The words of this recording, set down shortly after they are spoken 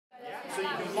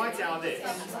can write it out this,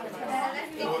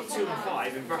 or 2 and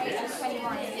 5 in brackets,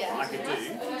 I could do.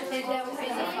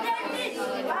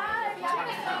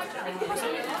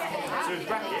 So in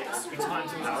brackets, we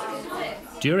times the power.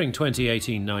 During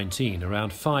 2018-19,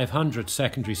 around 500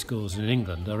 secondary schools in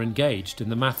England are engaged in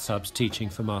the Maths Hub's Teaching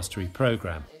for Mastery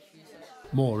programme.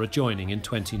 More are joining in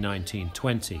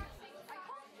 2019-20.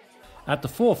 At the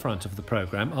forefront of the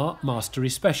programme are mastery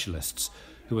specialists,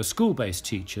 who are school-based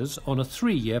teachers on a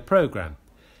 3-year programme.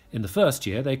 In the first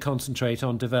year, they concentrate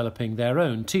on developing their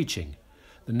own teaching.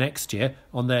 The next year,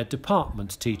 on their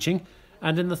department teaching.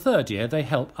 And in the third year, they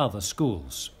help other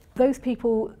schools. Those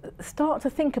people start to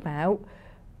think about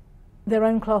their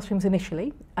own classrooms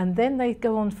initially, and then they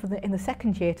go on in the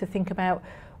second year to think about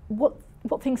what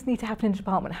things need to happen in the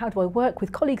department. How do I work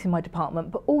with colleagues in my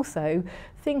department, but also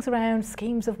things around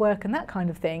schemes of work and that kind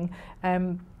of thing.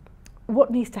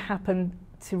 What needs to happen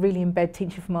to really embed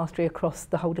Teaching for Mastery across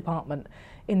the whole department.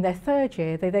 In their third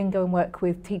year, they then go and work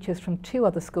with teachers from 2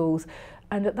 other schools,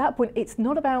 and at that point it's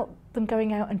not about them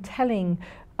going out and telling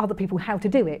other people how to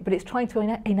do it, but it's trying to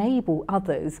enable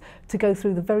others to go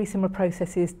through the very similar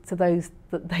processes to those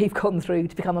that they've gone through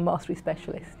to become a mastery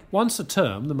specialist. Once a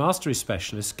term, the mastery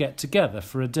specialists get together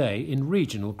for a day in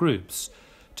regional groups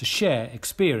to share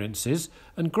experiences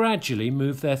and gradually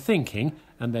move their thinking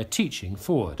and their teaching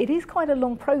forward. It is quite a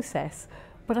long process,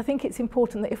 but I think it's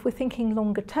important that if we're thinking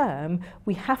longer term,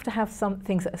 we have to have some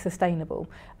things that are sustainable.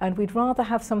 And we'd rather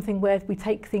have something where we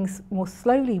take things more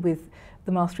slowly with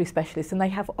the mastery specialists and they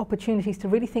have opportunities to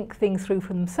really think things through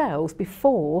for themselves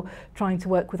before trying to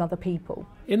work with other people.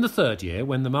 In the third year,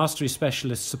 when the mastery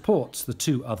specialist supports the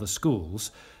 2 other schools,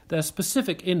 their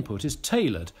specific input is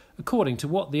tailored according to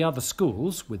what the other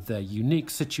schools, with their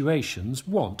unique situations,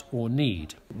 want or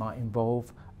need. It might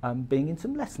involve being in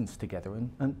some lessons together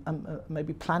and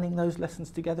maybe planning those lessons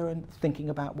together and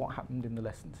thinking about what happened in the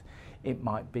lessons. It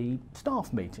might be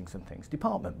staff meetings and things,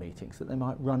 department meetings that they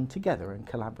might run together and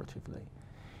collaboratively.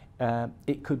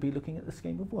 It could be looking at the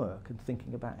scheme of work and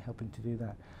thinking about helping to do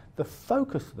that. The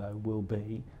focus, though, will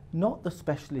be not the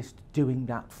specialist doing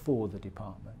that for the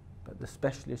department, but the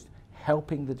specialist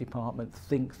helping the department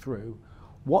think through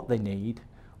what they need,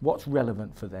 what's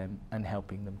relevant for them, and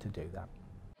helping them to do that.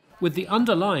 With the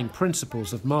underlying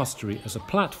principles of mastery as a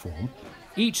platform,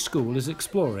 each school is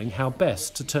exploring how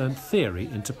best to turn theory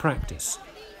into practice,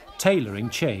 tailoring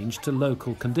change to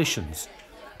local conditions,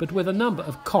 but with a number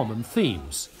of common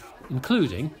themes,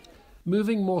 including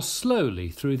moving more slowly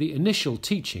through the initial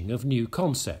teaching of new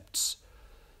concepts,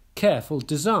 careful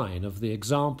design of the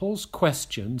examples,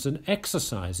 questions and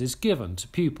exercises given to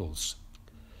pupils,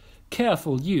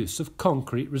 careful use of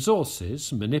concrete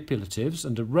resources, manipulatives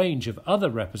and a range of other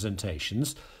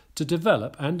representations to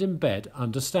develop and embed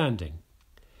understanding,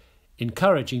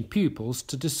 encouraging pupils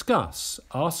to discuss,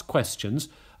 ask questions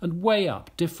and weigh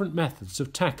up different methods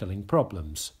of tackling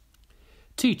problems,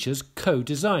 teachers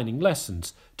co-designing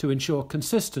lessons to ensure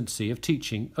consistency of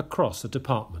teaching across a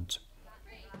department.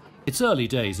 It's early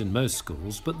days in most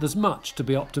schools, but there's much to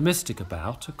be optimistic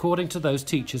about according to those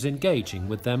teachers engaging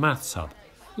with their Maths Hub,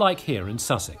 like here in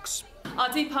Sussex.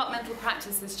 Our departmental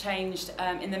practice has changed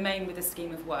in the main with the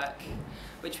scheme of work,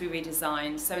 which we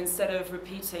redesigned. So instead of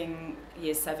repeating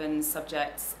Year 7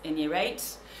 subjects in Year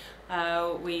 8,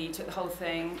 we took the whole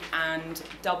thing and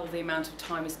doubled the amount of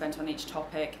time we spent on each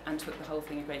topic and took the whole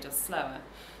thing a great deal slower.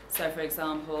 So for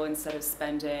example, instead of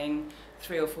spending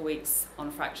 3 or 4 weeks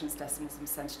on fractions, decimals and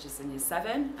percentages in Year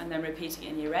 7 and then repeating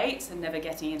it in Year 8 and never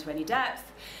getting into any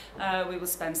depth, we will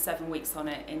spend 7 weeks on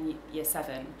it in Year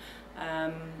 7.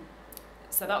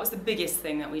 So that was the biggest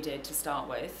thing that we did to start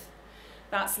with.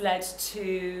 That's led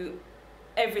to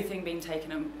everything being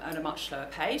taken at a much slower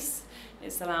pace.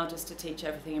 It's allowed us to teach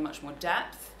everything in much more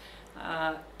depth.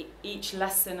 Each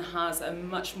lesson has a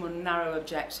much more narrow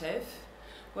objective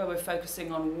where we're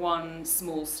focusing on one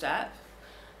small step.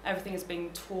 Everything is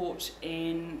being taught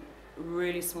in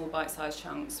really small bite-sized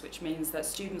chunks, which means that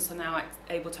students are now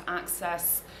able to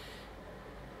access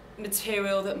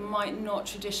material that might not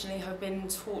traditionally have been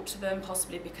taught to them,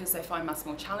 possibly because they find maths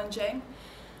more challenging.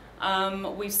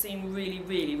 We've seen really,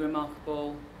 really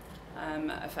remarkable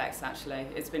effects actually.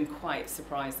 It's been quite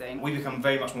surprising. We've become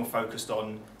very much more focused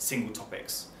on single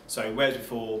topics. So whereas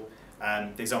before,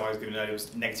 the example I was given earlier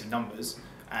was negative numbers,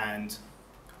 and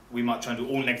we might try and do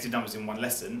all negative numbers in one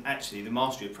lesson. Actually, the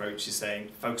mastery approach is saying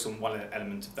focus on one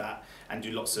element of that and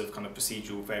do lots of kind of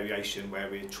procedural variation where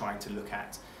we're trying to look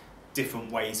at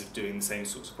different ways of doing the same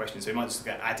sorts of questions. So we might just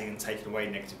look at adding and taking away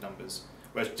negative numbers.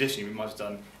 Whereas traditionally we might have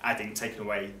done adding, taking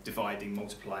away, dividing,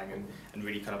 multiplying and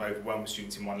really kind of overwhelm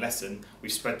students in one lesson.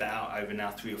 We've spread that out over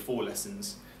now 3 or 4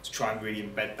 lessons to try and really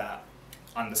embed that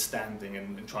understanding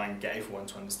and try and get everyone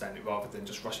to understand it rather than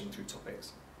just rushing through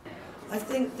topics. I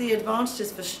think the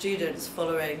advantages for students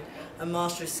following a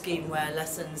mastery scheme where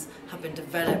lessons have been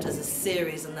developed as a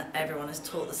series and that everyone is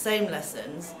taught the same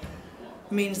lessons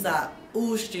means that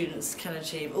all students can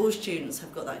achieve, all students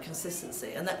have got that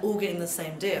consistency and they're all getting the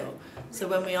same deal. So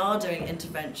when we are doing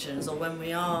interventions or when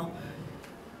we are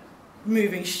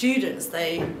moving students,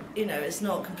 it's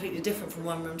not completely different from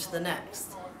one room to the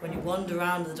next. When you wander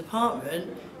around the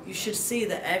department, you should see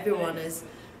that everyone is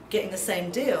getting the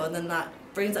same deal, and then that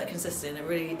brings that consistency, and it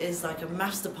really is like a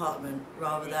maths department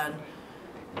rather than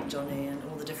Johnny and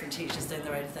all the different teachers doing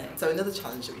their own thing. So another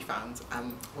challenge that we found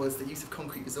was the use of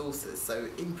concrete resources. So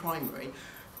in primary,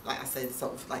 like I said,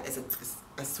 sort of like as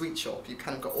a sweet shop, you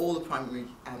kind of got all the primary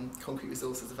concrete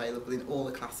resources available in all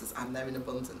the classes, and they're in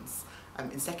abundance.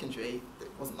 In secondary,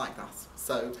 it wasn't like that.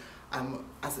 So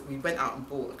as we went out and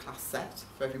bought a class set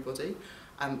for everybody,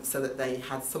 so that they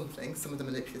had some of the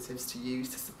manipulatives to use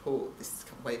to support this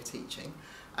way of teaching,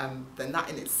 then that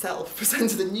in itself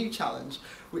presented a new challenge,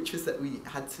 which was that we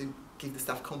had to give the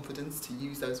staff confidence to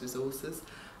use those resources.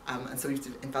 And so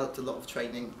we've developed a lot of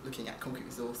training looking at concrete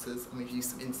resources, and we've used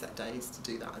some inset days to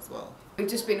do that as well. We've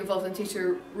just been involved in a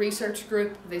teacher research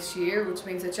group this year, which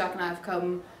means that Jack and I have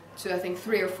come to I think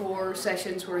 3 or 4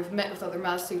 sessions where we've met with other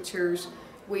maths teachers.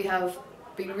 We have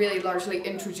been really largely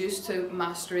introduced to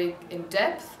mastery in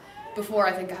depth. Before,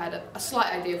 I think I had a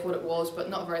slight idea of what it was, but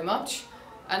not very much.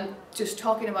 And just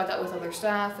talking about that with other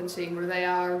staff and seeing where they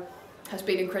are has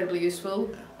been incredibly useful.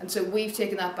 And so we've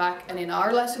taken that back, and in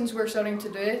our lessons we're starting to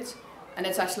do it. And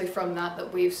it's actually from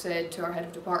that we've said to our head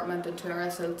of department and to our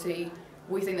SLT,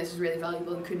 we think this is really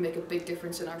valuable and could make a big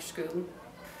difference in our school.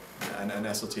 And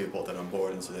SLT have brought that on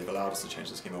board, and so they've allowed us to change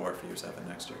the scheme of work for Year 7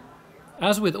 next year.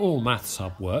 As with all Maths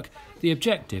Hub work, the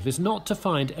objective is not to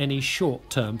find any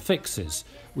short-term fixes,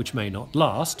 which may not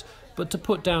last, but to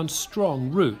put down strong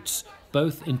roots,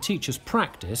 both in teachers'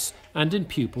 practice and in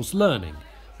pupils' learning,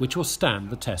 which will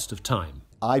stand the test of time.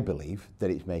 I believe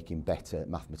that it's making better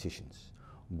mathematicians.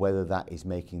 Whether that is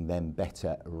making them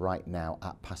better right now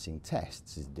at passing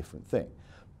tests is a different thing.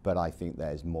 But I think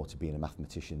there's more to being a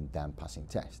mathematician than passing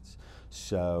tests.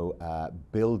 So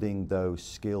building those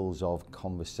skills of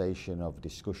conversation, of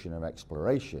discussion, of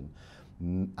exploration,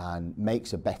 and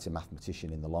makes a better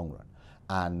mathematician in the long run.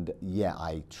 And yeah,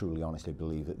 I truly honestly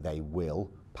believe that they will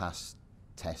pass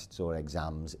tests or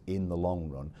exams in the long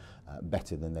run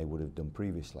better than they would have done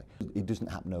previously. It doesn't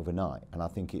happen overnight, and I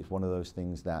think it's one of those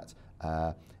things that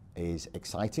is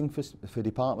exciting for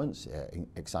departments,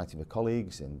 exciting for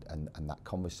colleagues, and that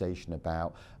conversation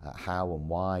about how and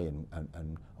why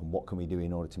and what can we do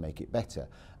in order to make it better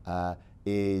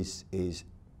is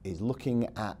looking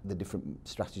at the different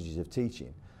strategies of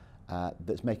teaching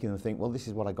that's making them think, well, this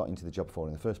is what I got into the job for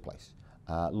in the first place.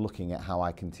 Looking at how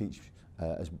I can teach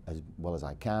as well as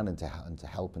I can and to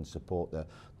help and support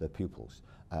the pupils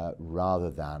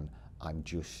rather than I'm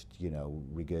just,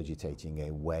 regurgitating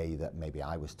a way that maybe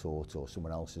I was taught or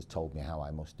someone else has told me how I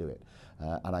must do it.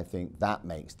 And I think that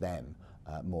makes them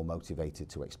more motivated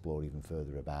to explore even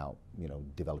further about,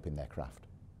 developing their craft.